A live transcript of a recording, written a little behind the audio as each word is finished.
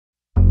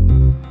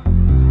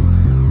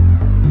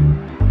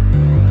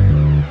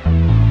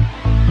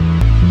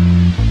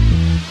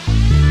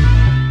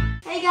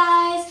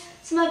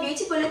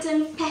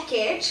Bulletin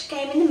package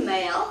came in the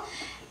mail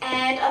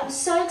and I'm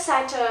so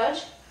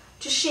excited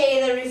to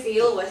share the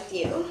reveal with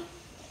you.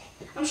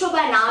 I'm sure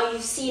by now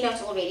you've seen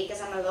it already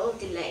because I'm a little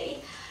delayed.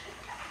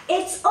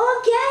 It's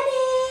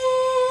organics!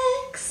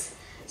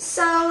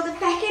 So the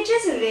package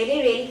is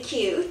really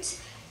cute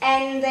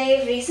and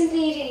they've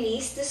recently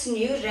released this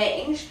new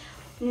range,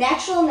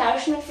 natural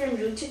nourishment from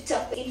root to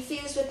tip,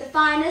 infused with the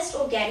finest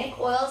organic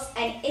oils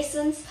and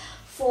essence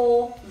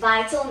for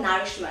vital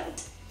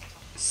nourishment.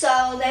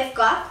 So they've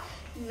got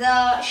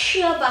the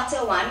shea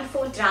butter one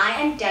for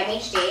dry and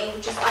damaged hair,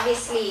 which is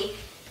obviously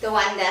the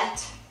one that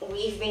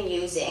we've been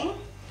using,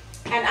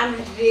 and I'm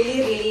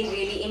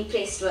really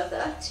impressed with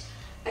it.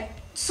 It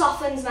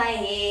softens my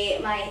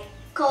hair, my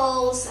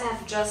curls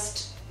have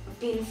just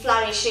been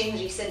flourishing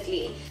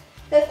recently.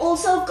 They've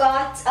also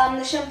got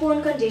the shampoo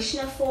and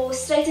conditioner for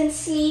straight and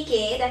sleek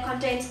hair that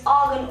contains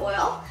argan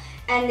oil,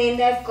 and then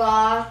they've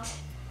got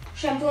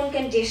shampoo and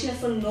conditioner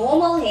for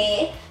normal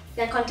hair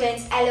that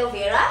contains aloe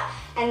vera,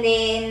 and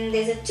then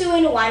there's a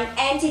 2-in-1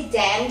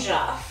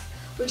 anti-dandruff,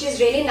 which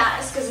is really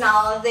nice because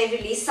now they've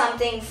released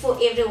something for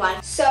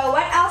everyone. So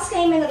what else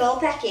came in the little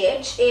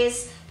package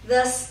is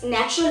this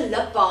natural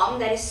lip balm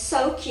that is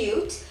so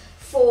cute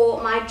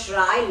for my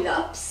dry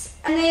lips.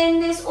 And then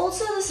there's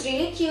also this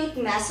really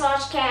cute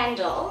massage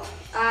candle.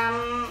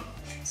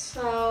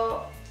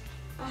 So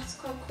that's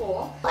quite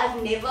cool.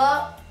 I've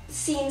never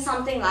seen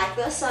something like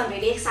this, so I'm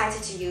really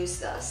excited to use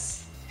this.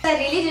 I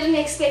really didn't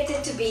expect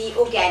it to be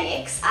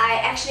organics.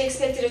 I actually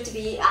expected it to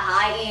be a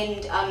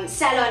high-end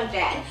salon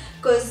brand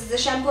because the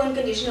shampoo and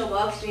conditioner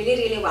works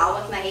really well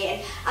with my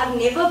hair. And I've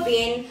never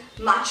been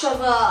much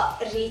of a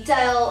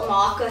retail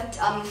market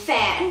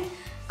fan,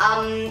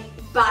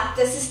 but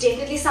this is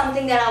definitely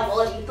something that I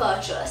will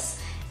repurchase.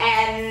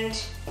 And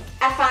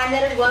I find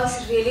that it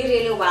works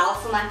really well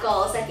for my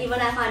curls. Like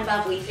even I find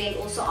my boyfriend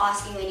also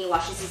asking when he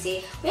washes his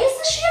hair, where's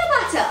the shea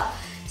butter?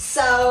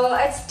 So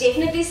it's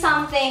definitely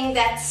something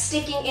that's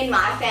sticking in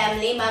my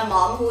family. My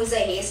mom, who is a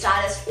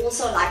hairstylist,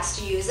 also likes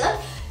to use it.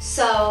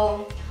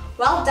 So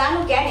well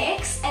done,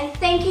 organics, and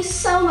thank you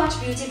so much,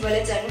 Beauty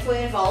Bulletin, for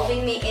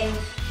involving me in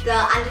the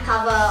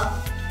undercover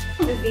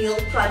reveal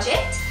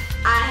project.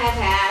 I have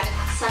had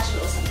such an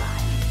awesome time.